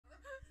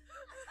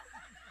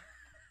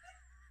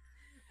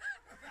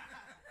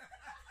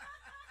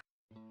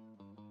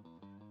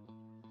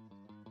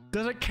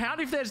Does it count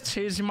if there's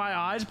tears in my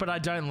eyes, but I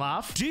don't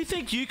laugh? Do you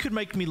think you could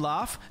make me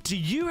laugh? Do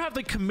you have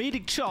the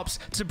comedic chops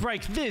to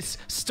break this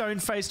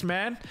stone-faced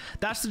man?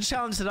 That's the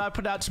challenge that I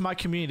put out to my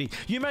community.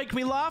 You make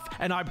me laugh,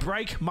 and I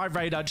break my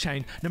radar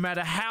chain, no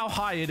matter how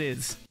high it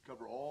is.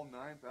 Cover all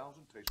 9,000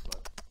 taste buds.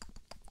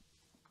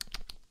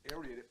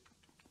 Aerate it.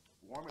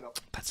 Warm it up.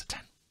 That's a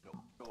 10. No,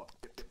 fill up.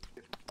 Dip.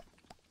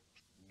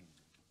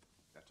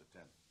 That's a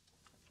 10.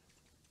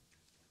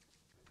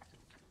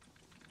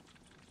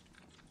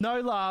 No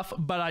laugh,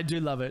 but I do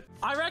love it.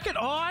 I reckon,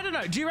 I don't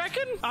know. Do you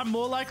reckon I'm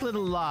more likely to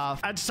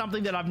laugh at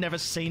something that I've never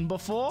seen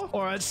before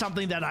or at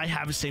something that I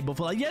have seen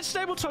before? Like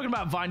yesterday, we're talking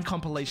about Vine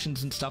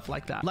compilations and stuff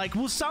like that. Like,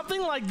 will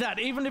something like that,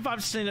 even if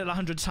I've seen it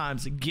 100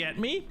 times, get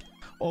me?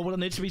 Or will it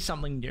need to be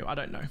something new? I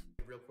don't know.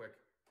 Real quick,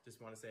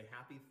 just want to say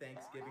happy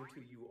Thanksgiving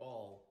to you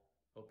all.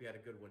 Hope you had a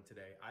good one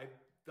today. I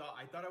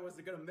thought I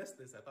wasn't going to miss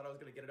this. I thought I was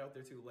going to get it out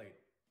there too late.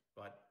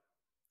 But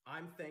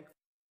I'm thankful.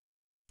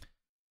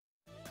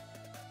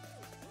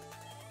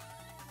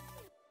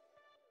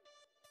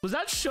 Was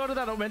that shorter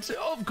than I meant to?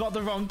 Oh, got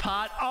the wrong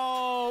part.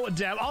 Oh,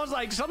 damn. I was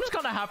like, something's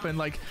gonna happen.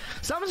 Like,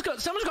 someone's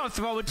gonna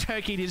throw a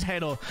turkey in his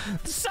head or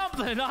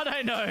something. I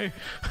don't know.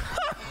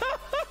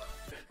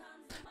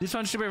 This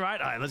one should be right.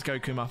 All right, let's go,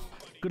 Kuma.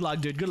 Good luck,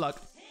 dude. Good luck.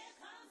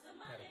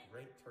 Had a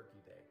great turkey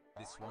day.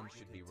 This one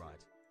should be right.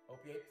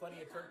 Hope you ate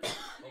plenty of turkey.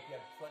 Hope you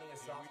had plenty of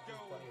sausages,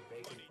 plenty of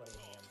bacon, plenty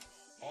of ham.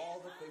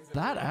 All the things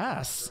that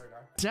ass.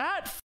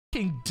 That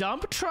fucking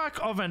dump truck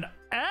of an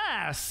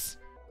ass.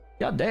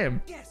 God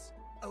damn. Yes.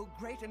 Oh,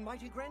 great and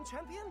mighty Grand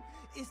Champion,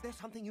 is there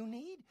something you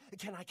need?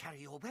 Can I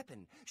carry your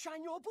weapon?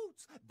 Shine your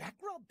boots? Back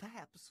rub,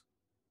 perhaps?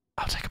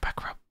 I'll take a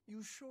back rub.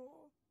 You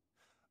sure?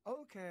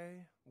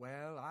 Okay,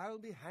 well, I'll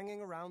be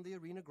hanging around the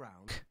arena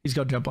ground. He's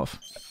got to jump off.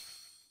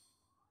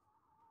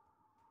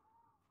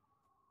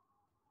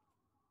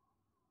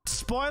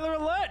 Spoiler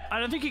alert! I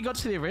don't think he got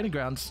to the arena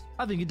grounds.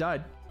 I think he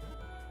died.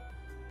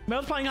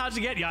 Mel's playing hard to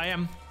get. Yeah, I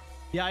am.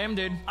 Yeah, I am,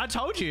 dude. I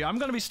told you, I'm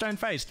gonna be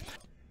stone-faced.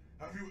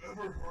 Have you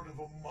ever heard of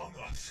Among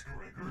Us,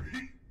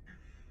 Gregory?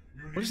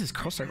 What is this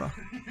crossover?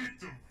 You need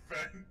to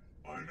vent.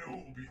 I know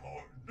it will be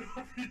hard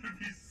for you to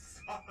be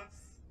sus,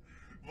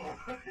 but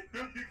I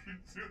know you can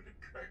do it,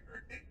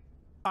 Gregory.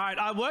 Alright,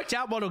 I worked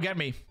out what'll get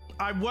me.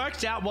 I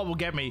worked out what will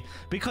get me.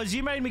 Because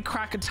you made me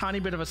crack a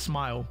tiny bit of a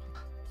smile.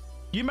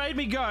 You made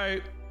me go...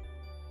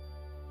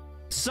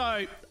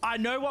 So, I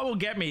know what will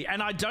get me,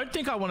 and I don't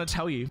think I want to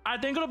tell you. I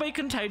think it'll be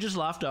contagious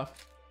laughter.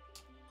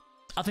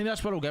 I think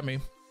that's what'll get me.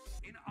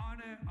 In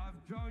honor of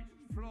George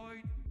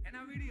Floyd, and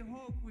I really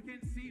hope we can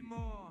see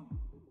more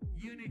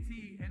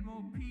unity and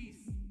more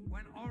peace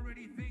when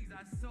already things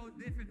are so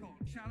difficult.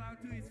 Shout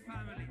out to his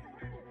family.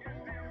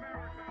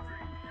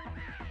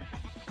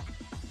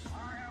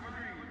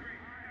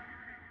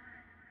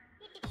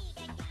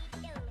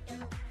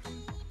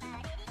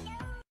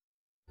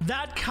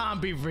 That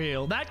can't be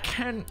real. That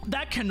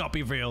cannot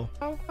be real.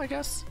 Oh, I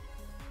guess.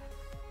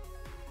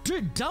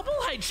 Dude, double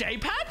HA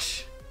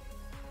patch?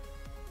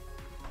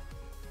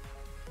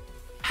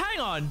 Hang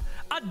on,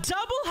 a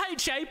double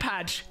HA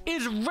patch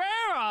is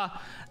rarer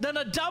than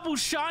a double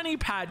shiny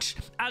patch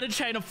at a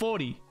chain of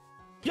 40.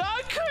 Yo,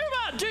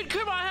 Kuma! Dude,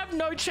 Kuma, I have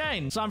no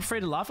chain. So I'm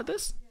free to laugh at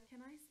this?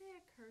 Can I say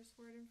a curse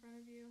word in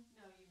front of you?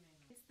 No, you may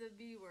not. It's the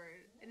B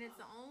word, and it's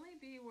the only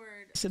B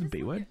word. Is it a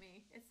B word?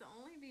 It's the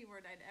only B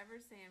word I'd ever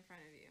say in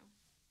front of you.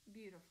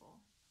 Beautiful.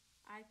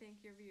 I think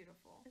you're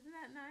beautiful. Isn't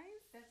that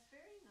nice? That's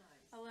very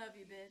nice. I love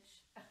you,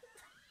 bitch.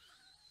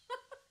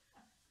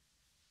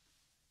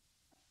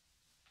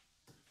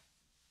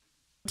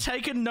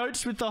 Taking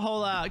notes with the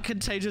whole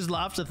contagious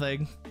laughter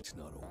thing. It's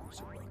not always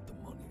about the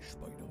money,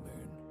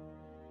 Spider-Man.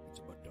 It's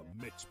about the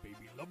Mets, baby.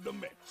 Love the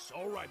Mets.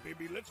 All right,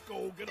 baby. Let's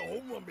go. Get a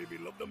home run, baby.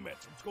 Love the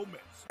Mets. Let's go,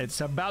 Mets. It's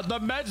about the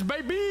Mets,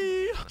 baby.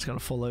 It's gonna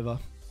fall over.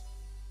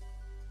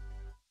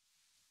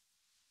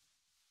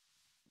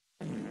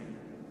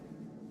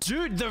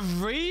 Dude, the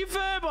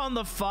reverb on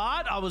the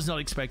fart, I was not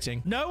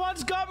expecting. No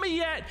one's got me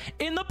yet.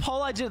 In the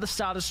poll I did at the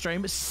start of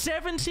stream,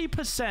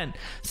 70%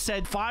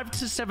 said 5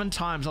 to 7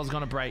 times I was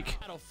gonna break.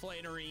 Battle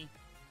flannery.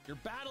 You're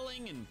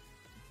battling and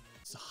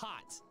it's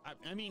hot.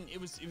 I mean,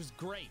 it was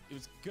great. It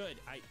was good.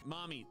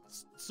 Mommy,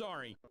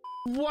 sorry.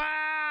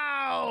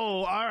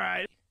 Wow. All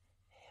right.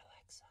 Hey,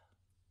 Alexa.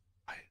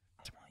 I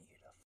want you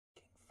to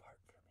fucking fart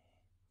for me.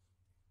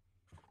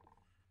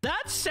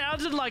 That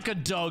sounded like a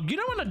dog. You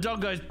know when a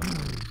dog goes...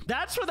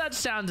 That's what that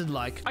sounded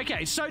like.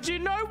 Okay, so do you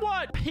know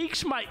what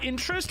piqued my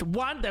interest?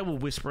 1, they were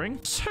whispering.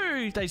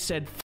 2, they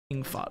said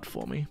f***ing fart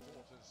for me.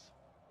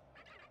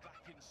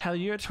 Hell,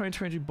 Euro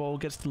 2020 ball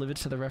gets delivered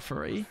to the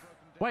referee.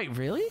 Wait,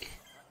 really?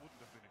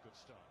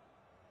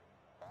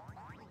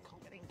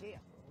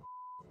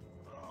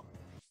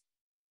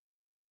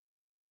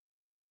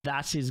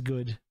 That is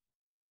good.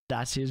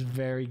 That is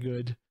very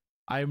good.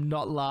 I am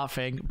not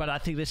laughing, but I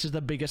think this is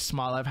the biggest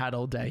smile I've had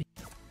all day.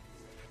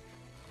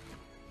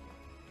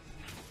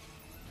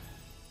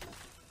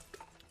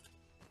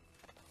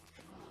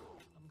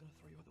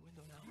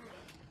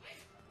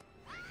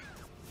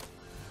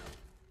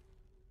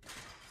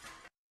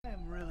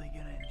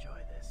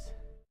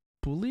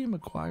 Bully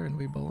Maguire and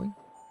Wii Bowling.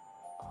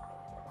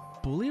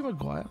 Bully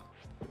Maguire.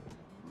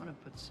 I'm gonna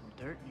put some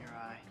dirt in your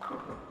eye.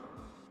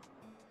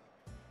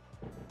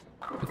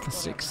 With the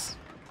 6.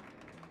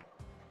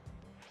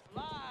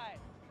 Lie.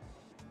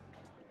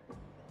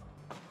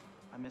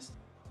 I missed.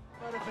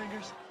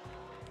 Butterfingers.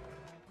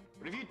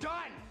 What have you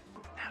done?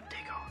 Now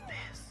dig on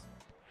this.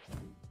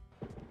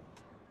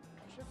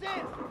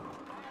 Shazam!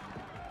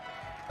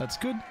 That's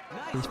good.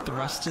 He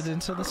thrusted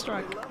into the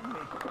strike.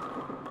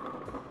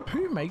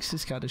 Who makes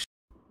this kind of shit?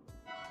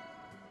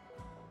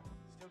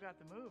 Still got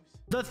the moves.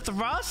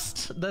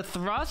 The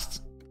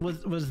thrust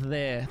was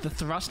there. The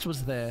thrust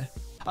was there.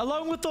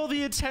 Along with all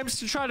the attempts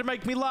to try to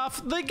make me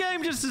laugh, the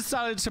game just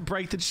decided to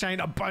break the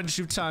chain a bunch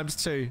of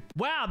times too.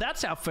 Wow,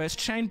 that's our first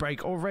chain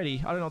break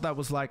already. I don't know what that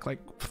was like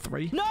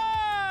 3? No!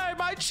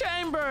 My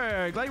chain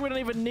broke! Like, we don't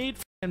even need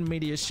f***ing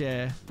media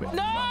share. No!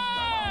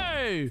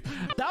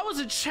 That was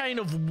a chain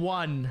of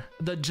 1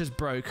 that just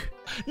broke.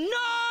 No!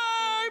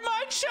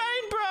 My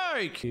chain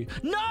broke!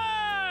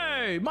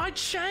 No! My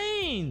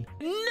chain!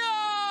 No!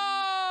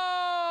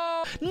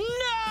 No!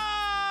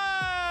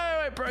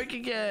 It broke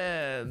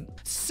again.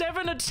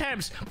 7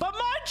 attempts, but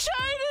my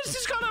chain is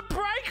just gonna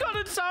break on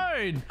its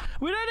own.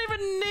 We don't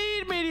even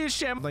need media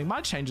share. Like,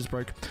 my chain just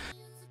broke.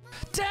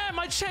 Damn,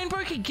 my chain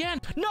broke again.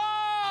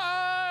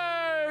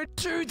 No!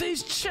 Dude,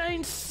 these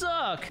chains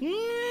suck. No!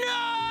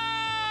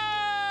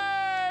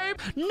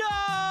 No!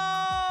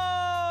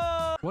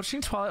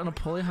 Watching Twilight on a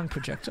poorly hung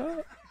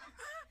projector?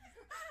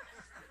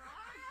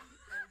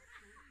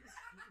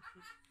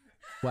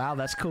 Wow,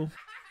 that's cool.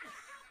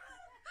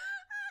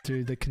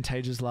 Dude, the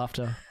contagious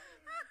laughter.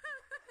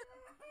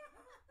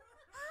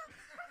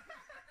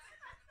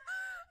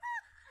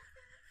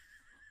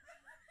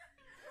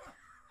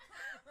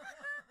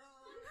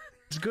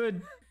 It's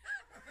good.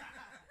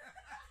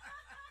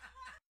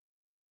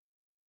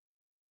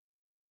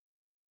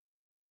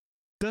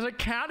 Does it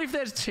count if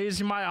there's tears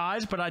in my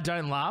eyes, but I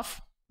don't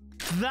laugh?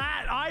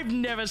 That, I've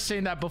never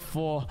seen that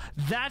before.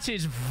 That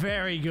is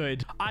very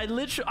good. I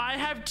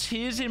have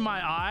tears in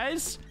my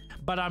eyes,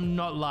 but I'm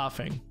not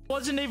laughing.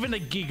 Wasn't even a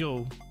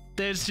giggle.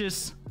 There's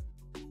just,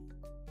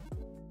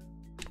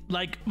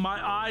 like,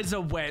 my eyes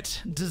are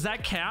wet. Does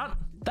that count?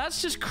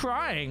 That's just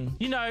crying.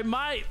 You know,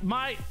 my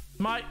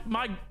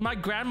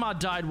grandma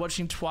died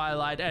watching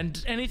Twilight,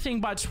 and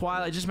anything by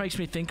Twilight just makes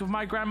me think of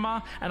my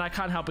grandma, and I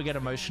can't help but get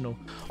emotional.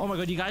 Oh my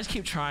god, you guys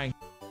keep trying.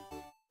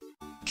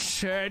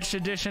 Church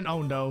edition.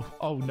 Oh no.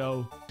 Oh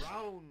no.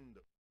 Round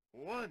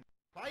 1,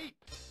 fight!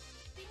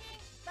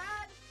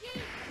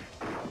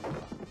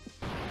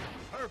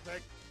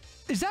 Perfect.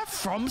 Is that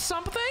from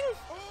something?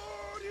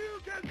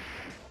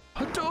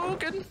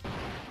 Hadouken!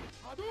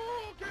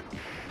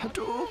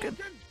 Hadouken!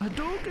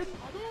 Hadouken!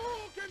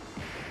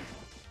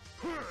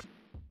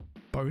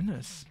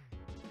 Bonus.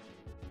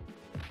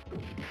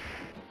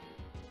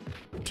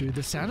 Dude,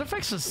 the sound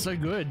effects are so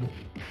good.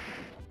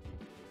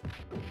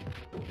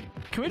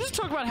 Can we just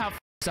talk about how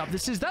f***ed up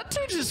this is? That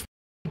dude just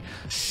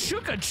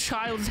shook a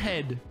child's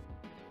head.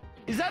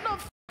 Is that not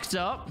f***ed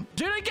up?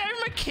 Dude, I gave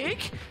him a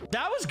kick.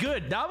 That was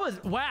good. That was,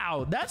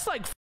 wow. That's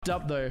like f***ed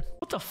up though.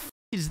 What the f***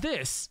 is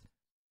this?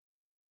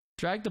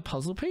 Drag the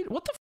puzzle piece?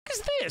 What the f***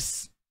 is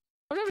this?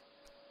 I've never...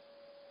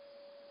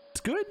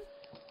 It's good.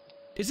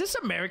 Is this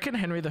American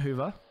Henry the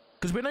Hoover?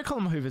 Because we don't call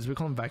them hoovers, we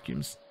call them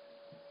vacuums.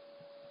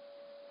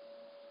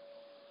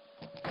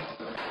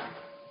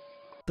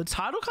 The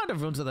title kind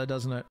of ruins it though,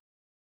 doesn't it?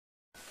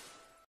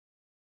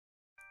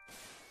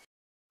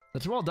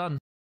 That's well done.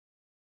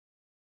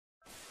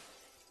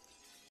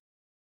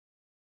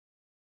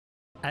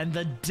 And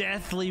the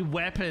deathly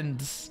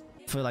weapons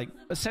for like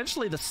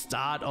essentially the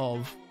start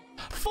of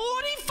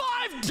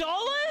 $45?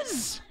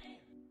 This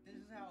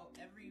is how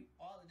every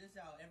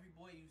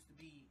boy used to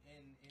be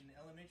in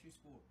elementary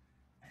school.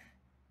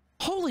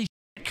 Holy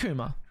shit,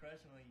 Kuma.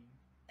 Crushing on you.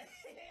 That's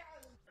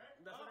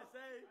what I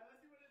say.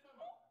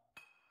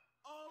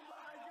 Oh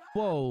my god.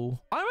 Whoa.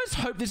 I almost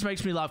hope this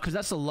makes me laugh because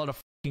that's a lot of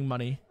fucking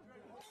money.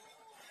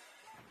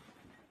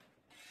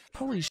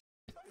 Holy shit.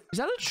 Is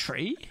that a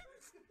tree?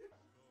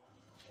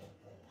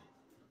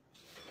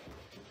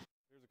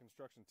 Here's a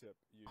construction tip.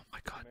 You oh my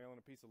god. nail in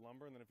a piece of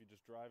lumber, and then if you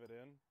just drive it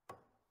in,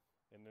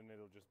 and then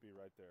it'll just be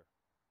right there.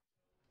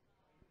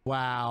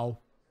 Wow.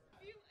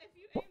 If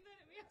you aim that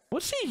at me,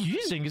 What's he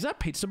using? Is that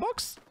pizza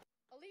box?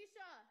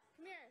 Alicia,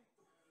 come here.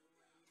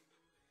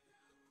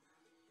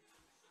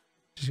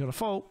 She's got a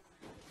fault.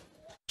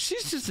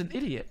 She's just an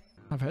idiot.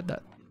 I've heard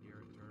that.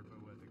 Gear turbo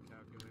with a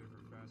calculator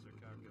for faster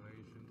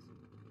calculations.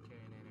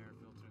 K&N air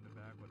filter in the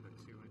back with a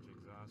 2-inch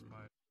exhaust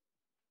pipe.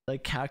 The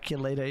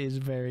calculator is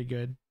very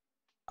good.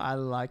 I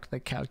like the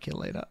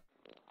calculator.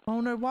 Oh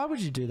no, why would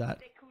you do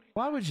that?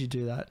 Why would you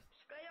do that?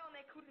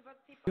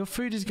 Your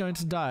food is going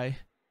to die.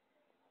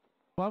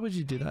 Why would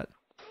you do that?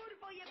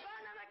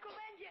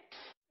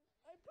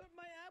 I put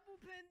my Apple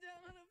Pen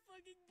down on a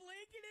fucking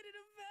blanket and it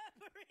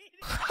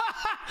evaporated.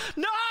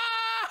 No!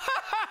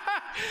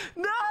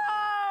 No!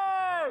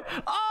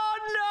 Oh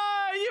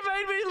no! You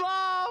made me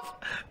laugh!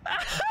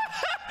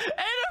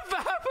 It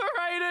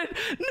evaporated!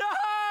 No!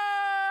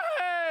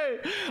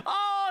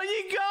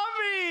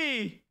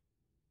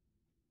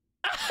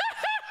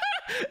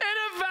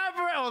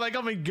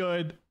 coming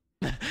good.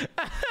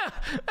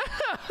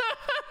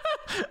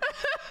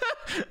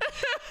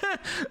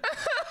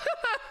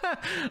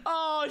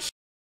 Oh, shit.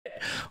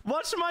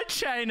 What's my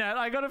chain at?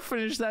 I gotta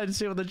finish that and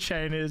see what the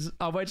chain is.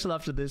 I'll wait till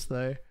after this,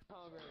 though.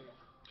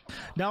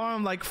 Now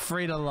I'm, like,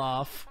 free to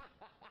laugh.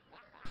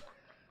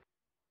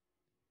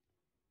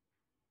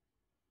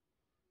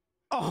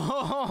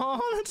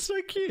 Oh, that's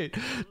so cute.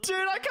 Dude,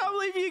 I can't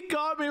believe you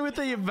got me with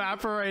the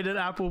evaporated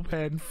apple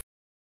pen.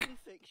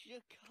 Fix your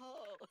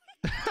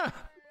car.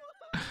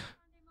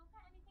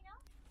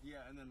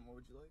 Yeah, and then what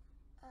would you like?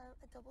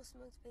 A double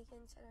smoked bacon,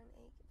 cheddar, and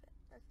egg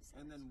breakfast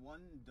sandwich. And then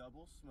one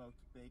double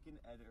smoked bacon,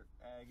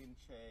 egg, and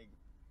cheg.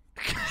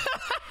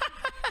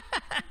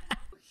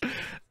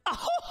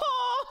 Oh,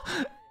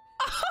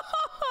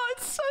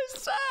 it's so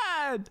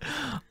sad.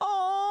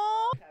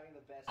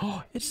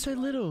 Oh, it's so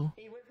little.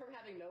 He went from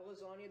having no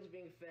lasagna to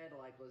being fed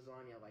like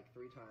lasagna like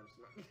 3 times.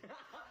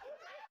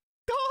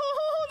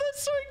 Oh,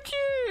 that's so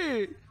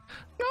cute.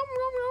 Yum,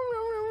 yum, yum,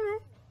 yum, yum, yum.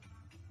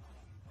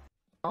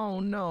 Oh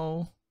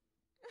no.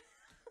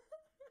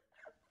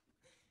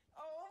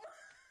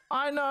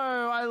 I know,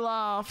 I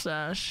laughed,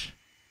 Ash.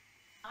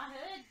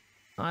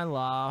 I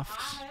laughed.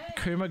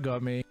 Kuma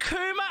got me.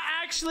 Kuma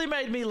actually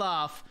made me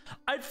laugh.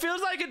 It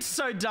feels like it's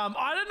so dumb.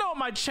 I don't know what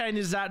my chain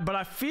is at, but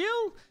I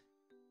feel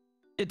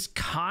it's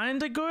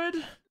kind of good.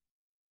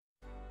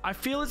 I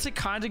feel it's a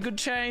kind of good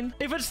chain.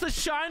 If it's the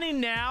shiny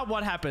now,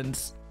 what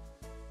happens?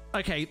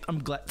 Okay,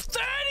 I'm glad.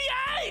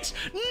 38!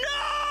 No!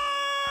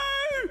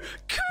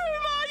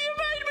 Kuma, you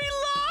made me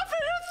laugh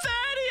at a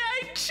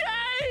 38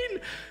 chain!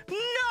 No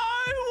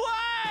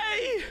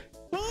way!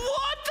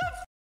 What the f?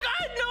 I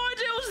had no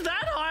idea it was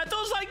that high. I thought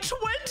it was like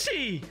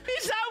 20.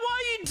 Is that why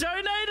you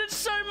donated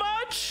so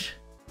much?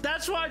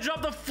 That's why I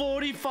dropped the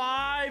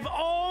 45.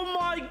 Oh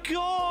my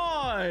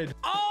god.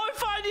 Oh,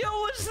 if I knew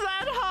it was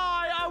that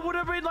high, I would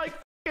have been like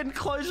and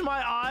close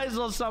my eyes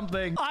or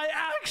something. I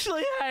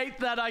actually hate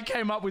that I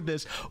came up with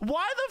this.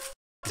 Why the f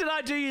did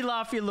I do you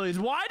laugh, you lose?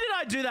 Why did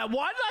I do that?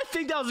 Why did I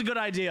think that was a good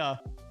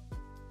idea?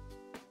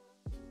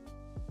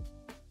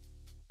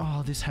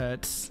 Oh, this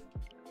hurts.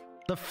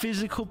 The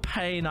physical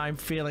pain I'm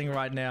feeling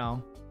right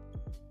now.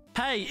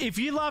 Hey, if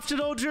you laughed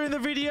at all during the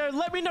video,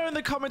 let me know in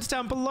the comments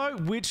down below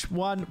which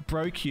one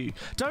broke you.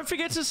 Don't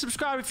forget to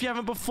subscribe if you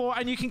haven't before,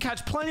 and you can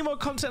catch plenty more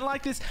content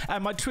like this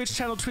at my Twitch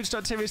channel,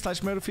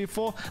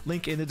 twitch.tv/MurderFear4,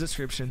 link in the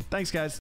description. Thanks, guys.